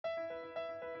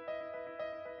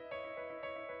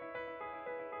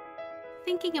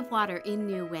Thinking of water in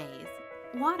new ways.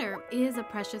 Water is a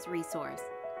precious resource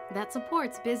that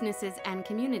supports businesses and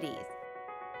communities.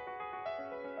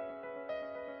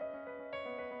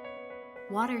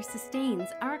 Water sustains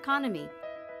our economy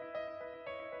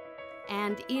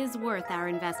and is worth our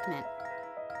investment.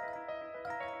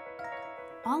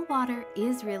 All water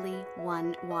is really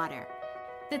one water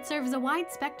that serves a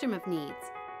wide spectrum of needs,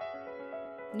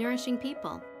 nourishing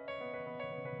people,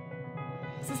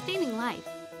 sustaining life,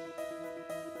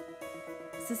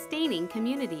 sustaining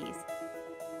communities.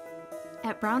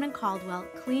 At Brown and Caldwell,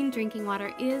 clean drinking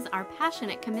water is our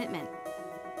passionate commitment.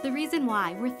 The reason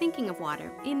why we're thinking of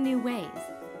water in new ways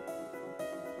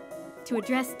to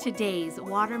address today's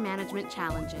water management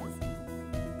challenges.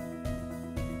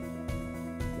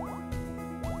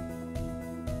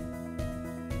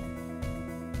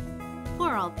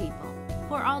 For all people,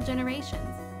 for all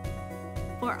generations,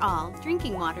 for all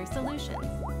drinking water solutions.